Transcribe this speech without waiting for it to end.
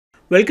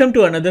Welcome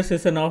to another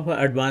session of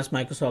Advanced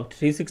Microsoft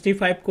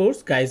 365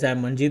 course. Guys, I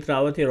am Manjeet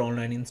Rawat, your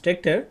online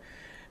instructor.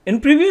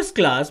 In previous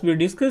class, we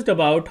discussed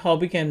about how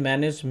we can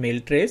manage mail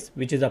trace,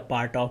 which is a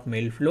part of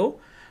mail flow.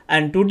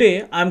 And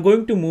today, I'm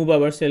going to move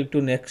ourselves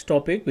to next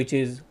topic, which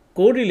is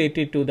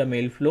correlated to the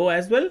mail flow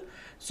as well.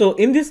 So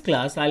in this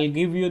class, I'll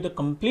give you the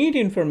complete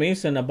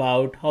information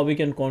about how we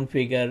can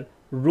configure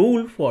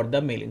rule for the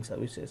mailing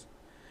services.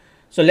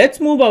 So let's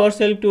move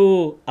ourselves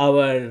to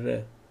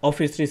our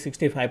Office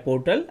 365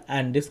 portal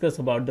and discuss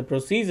about the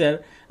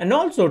procedure and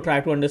also try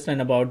to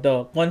understand about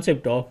the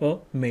concept of a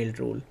mail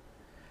rule.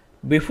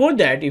 Before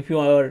that, if you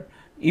are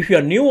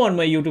new on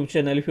my YouTube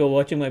channel, if you are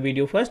watching my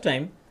video first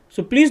time,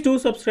 so please do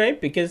subscribe,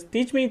 because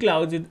Teach Me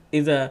Clouds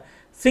is a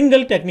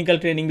single technical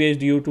training based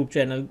YouTube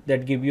channel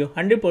that give you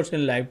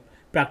 100% live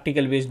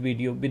practical based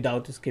video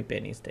without skip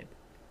any step.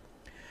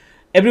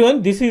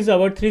 Everyone, this is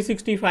our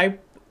 365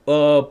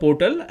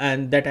 portal,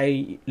 and that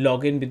I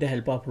log in with the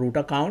help of root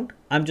account.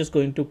 I'm just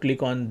going to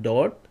click on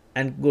dot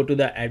and go to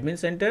the admin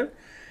center.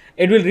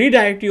 It will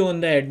redirect you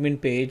on the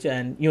admin page,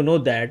 and you know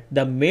that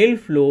the mail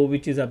flow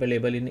which is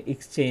available in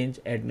Exchange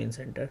admin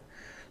center.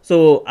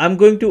 So I'm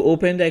going to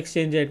open the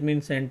Exchange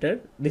admin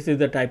center. This is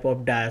the type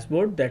of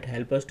dashboard that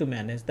help us to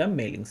manage the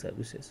mailing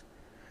services.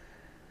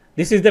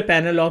 This is the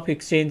panel of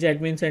Exchange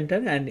admin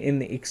center, and in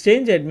the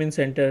Exchange admin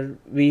center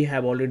we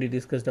have already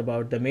discussed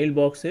about the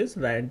mailboxes,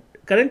 right?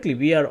 Currently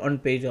we are on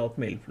page of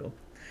mail flow.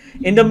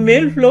 In the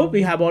mail flow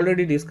we have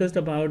already discussed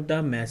about the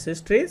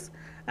message trace,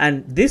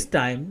 and this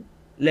time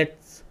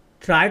let's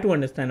try to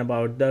understand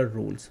about the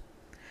rules.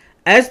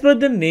 As per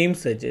the name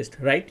suggests,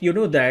 right, you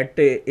know that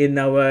in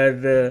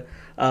our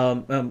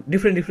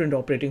different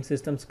operating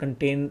systems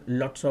contain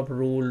lots of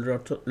rules,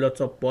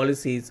 lots of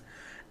policies.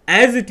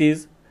 As it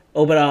is,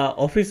 over our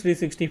Office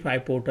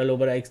 365 portal,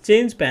 over our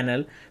Exchange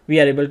panel, we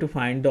are able to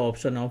find the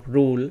option of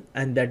rule,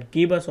 and that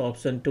give us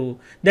option to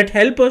that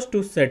help us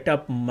to set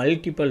up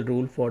multiple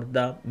rule for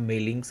the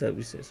mailing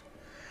services.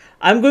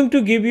 I'm going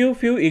to give you a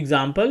few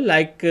example,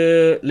 like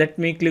let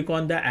me click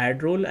on the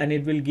add rule, and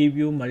it will give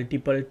you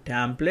multiple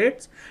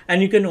templates,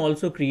 and you can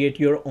also create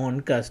your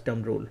own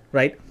custom rule,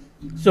 right?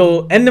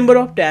 So n number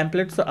of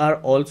templates are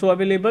also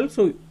available,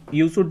 so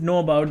you should know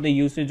about the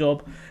usage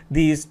of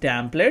these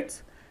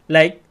templates.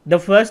 Like the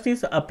first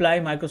is apply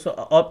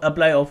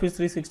Office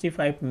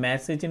 365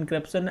 message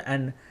encryption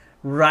and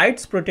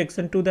rights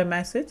protection to the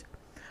message,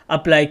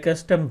 apply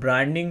custom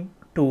branding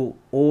to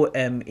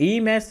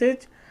OME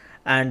message,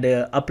 and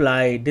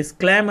apply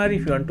disclaimer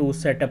if you want to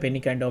set up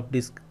any kind of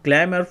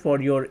disclaimer for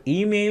your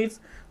emails,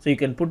 so you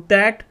can put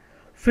that.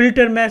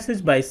 Filter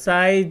message by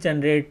size,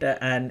 generate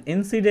an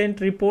incident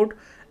report.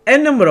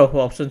 N number of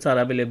options are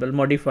available.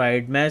 Modify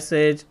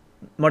message,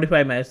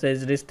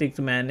 restrict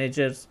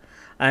managers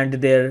and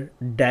their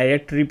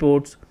direct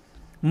reports.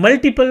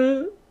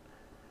 Multiple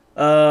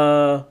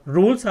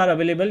rules are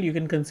available. You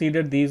can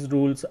consider these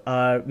rules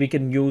we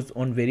can use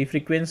on very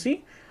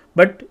frequency.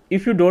 But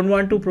if you don't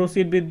want to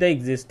proceed with the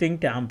existing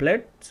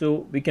template,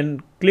 so we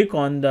can click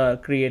on the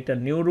create a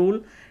new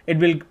rule. It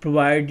will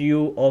provide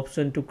you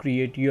option to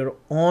create your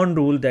own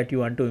rule that you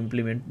want to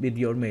implement with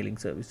your mailing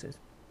services.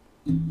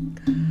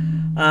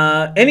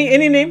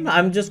 Any name.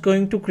 I'm just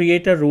going to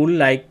create a rule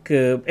like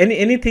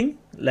anything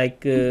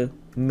like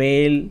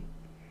mail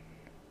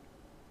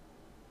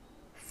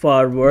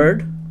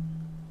forward.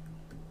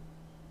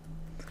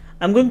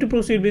 I'm going to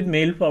proceed with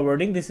mail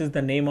forwarding. This is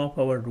the name of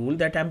our rule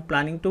that I'm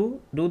planning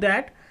to do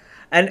that.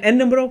 And n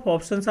number of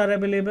options are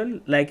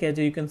available. Like as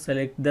you can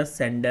select the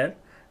sender,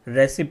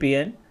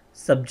 recipient,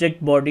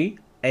 subject body,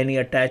 any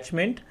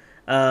attachment,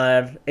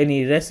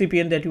 any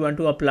recipient that you want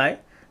to apply.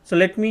 So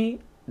let me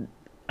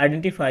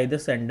identify the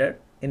sender.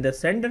 In the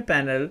sender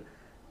panel,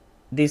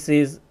 this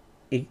is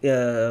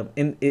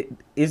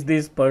is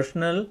this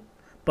person,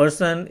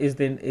 is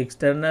the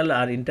external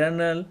or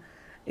internal,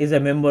 is a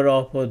member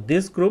of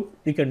this group.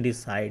 You can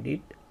decide it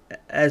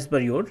as per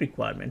your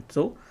requirement.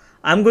 So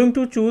I'm going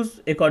to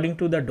choose according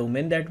to the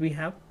domain that we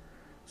have.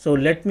 So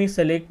let me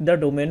select the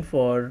domain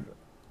for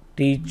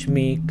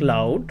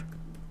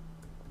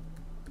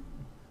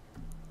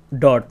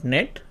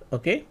teachmecloud.net.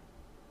 okay,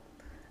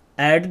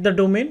 add the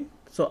domain.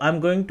 So I'm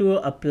going to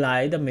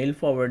apply the mail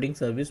forwarding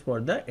service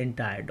for the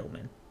entire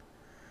domain.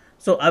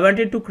 So I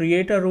wanted to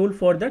create a rule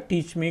for the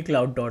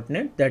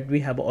teachmecloud.net that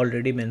we have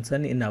already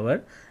mentioned in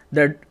our,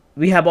 that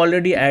we have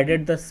already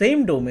added the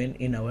same domain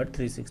in our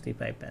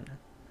 365 panel.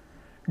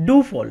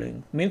 Do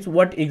following means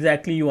what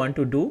exactly you want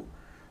to do.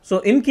 So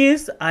in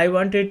case I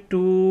wanted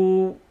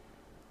to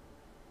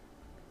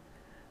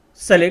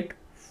select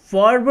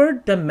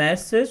forward the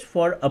message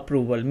for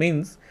approval,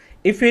 means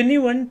if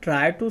anyone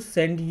try to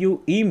send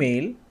you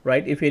email,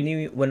 right, if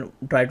anyone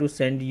try to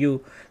send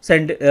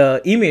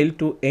email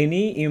to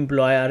any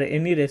employer or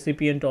any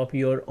recipient of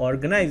your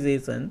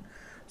organization,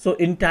 so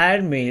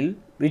entire mail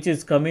which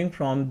is coming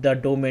from the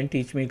domain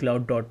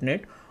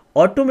teachmecloud.net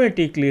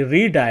automatically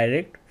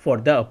redirect for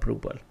the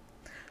approval.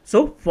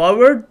 So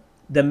forward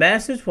the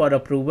message for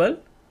approval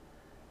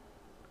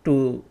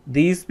to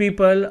these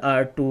people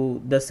or to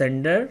the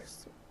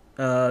senders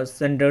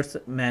senders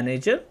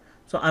manager.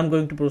 So I'm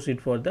going to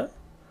proceed for the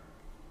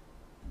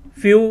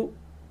few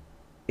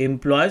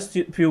employees,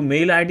 few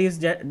mail IDs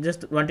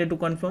just wanted to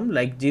confirm,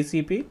 like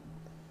GCP.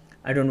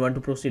 I don't want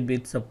to proceed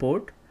with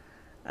support,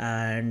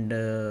 and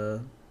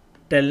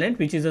telnet,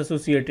 which is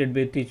associated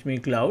with Teach Me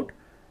Cloud.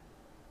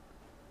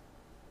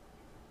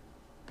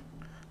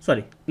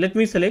 Sorry, let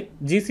me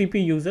select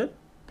GCP user,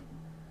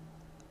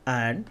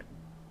 and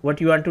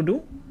what you want to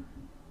do,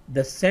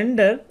 the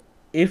sender,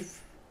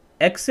 if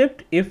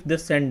except if the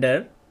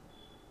sender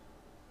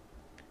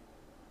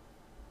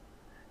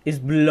is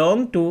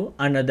belong to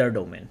another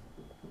domain,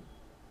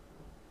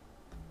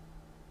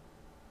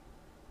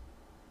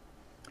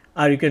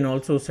 or you can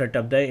also set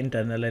up the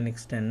internal and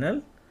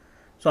external.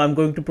 So I'm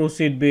going to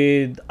proceed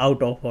with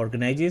out of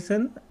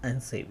organization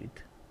and save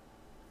it.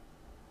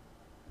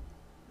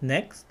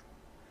 Next,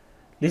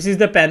 this is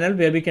the panel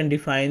where we can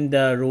define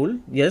the rule.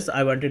 Yes,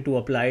 I wanted to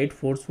apply it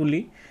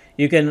forcefully.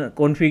 You can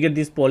configure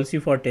this policy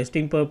for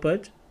testing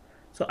purpose.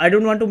 So I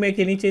don't want to make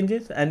any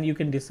changes, and you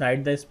can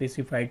decide the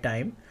specified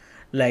time,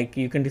 like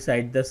you can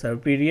decide the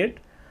serve period.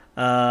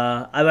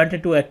 I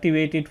wanted to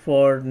activate it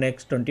for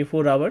next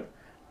 24 hours,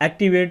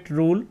 activate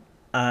rule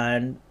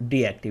and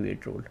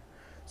deactivate rule.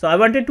 So I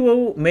wanted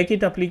to make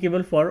it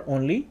applicable for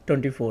only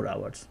 24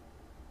 hours.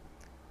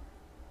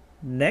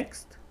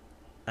 Next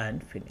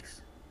and finish.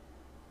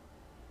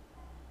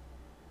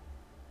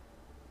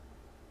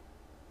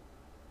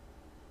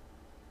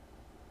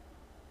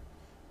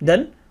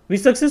 Then we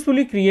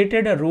successfully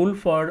created a rule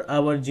for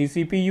our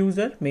GCP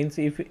user. Means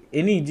if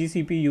any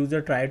GCP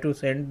user try to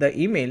send the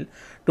email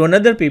to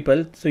another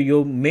people, so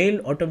your mail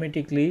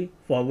automatically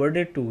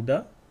forwarded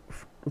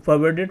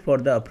for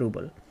the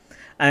approval.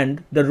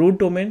 And the root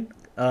domain,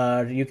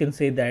 you can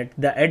say that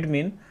the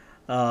admin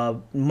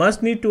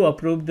must need to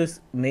approve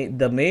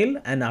the mail,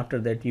 and after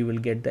that you will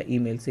get the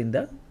emails in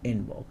the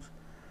inbox.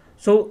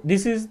 So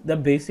this is the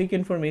basic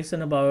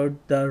information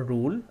about the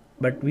rule,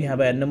 but we have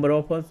a number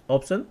of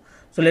options.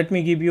 So let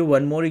me give you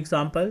one more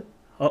example,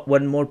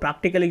 one more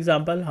practical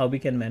example how we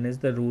can manage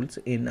the rules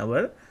in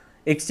our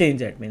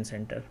Exchange Admin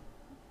Center.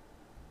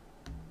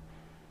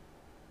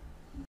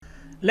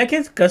 Like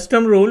a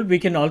custom rule, we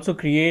can also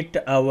create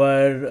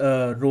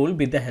our rule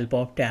with the help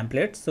of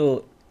templates.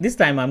 So this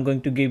time I'm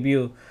going to give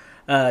you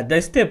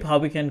the step how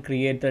we can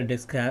create the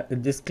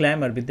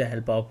disclaimer with the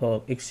help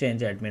of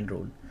Exchange Admin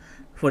rule.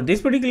 For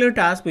this particular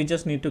task, we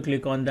just need to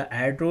click on the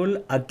add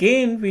rule.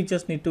 Again, we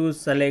just need to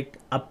select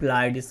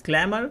apply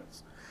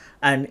disclaimers,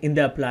 and in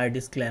the apply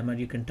disclaimer,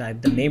 you can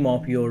type the name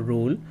of your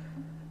rule,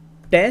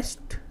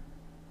 test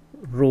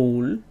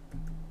rule.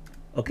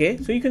 Okay,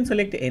 so you can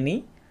select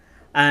any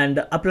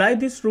and apply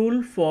this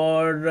rule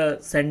for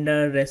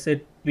sender,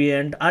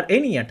 recipient, or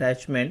any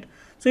attachment.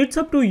 So it's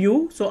up to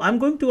you. So I'm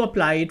going to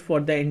apply it for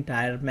the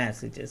entire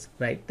messages,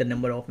 right? The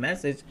number of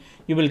messages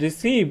you will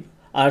receive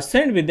or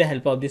send with the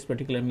help of this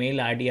particular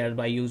mail ID, or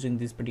by using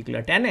this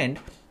particular tenant,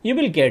 you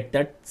will get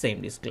that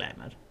same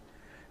disclaimer.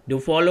 Do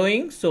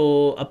following.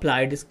 So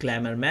apply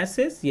disclaimer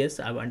message.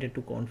 Yes, I wanted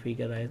to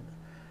configure a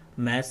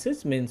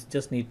message, means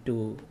just need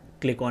to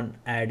click on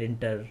add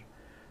enter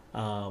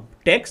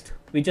text.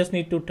 We just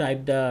need to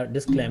type the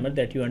disclaimer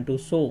that you want to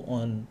show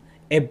on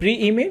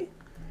every email.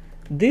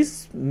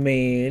 This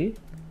mail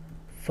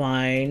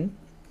find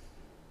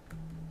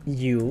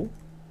you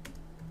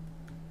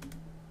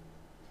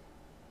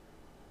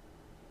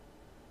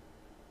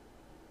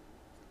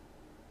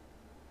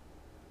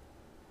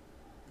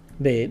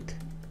with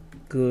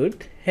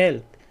good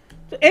health.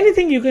 So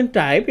anything you can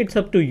type, it's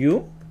up to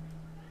you.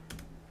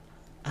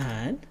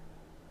 And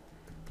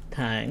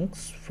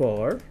thanks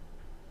for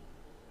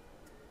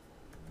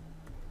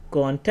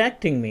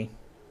contacting me.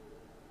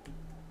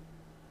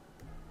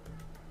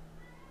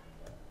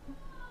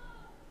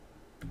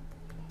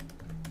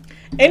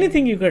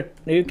 Anything you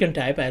can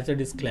type as a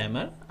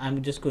disclaimer.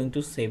 I'm just going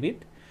to save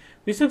it.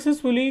 We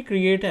successfully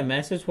create a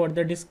message for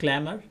the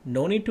disclaimer.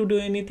 No need to do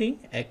anything,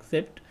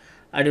 except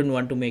I don't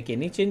want to make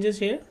any changes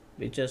here.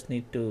 We just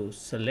need to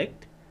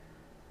select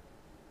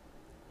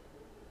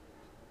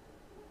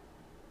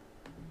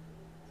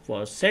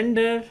for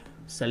sender,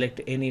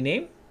 select any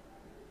name.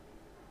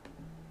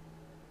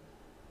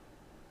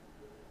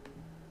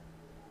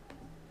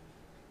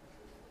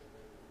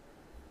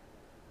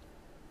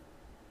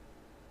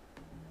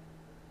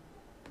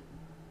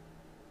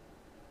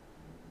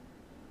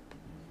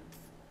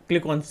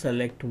 Click on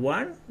select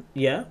one.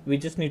 Yeah, we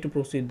just need to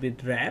proceed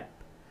with wrap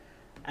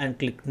and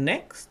click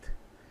next.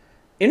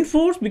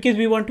 Enforce, because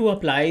we want to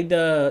apply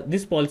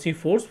this policy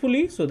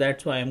forcefully, so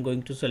that's why I'm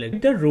going to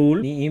select the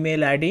rule, the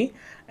email ID,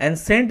 and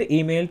send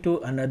email to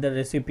another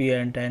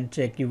recipient, and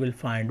check you will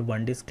find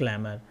one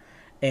disclaimer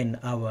in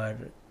our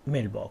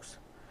mailbox.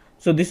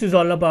 So this is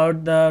all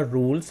about the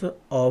rules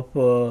of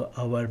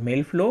our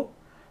mail flow.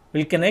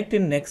 We'll connect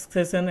in next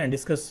session and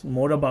discuss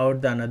more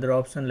about the another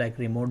option like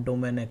remote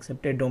domain,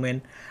 accepted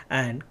domain,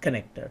 and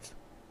connectors.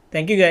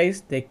 Thank you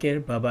guys. Take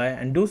care. Bye bye.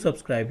 And do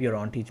subscribe here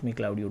on Teach Me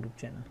Cloud YouTube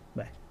channel.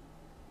 Bye.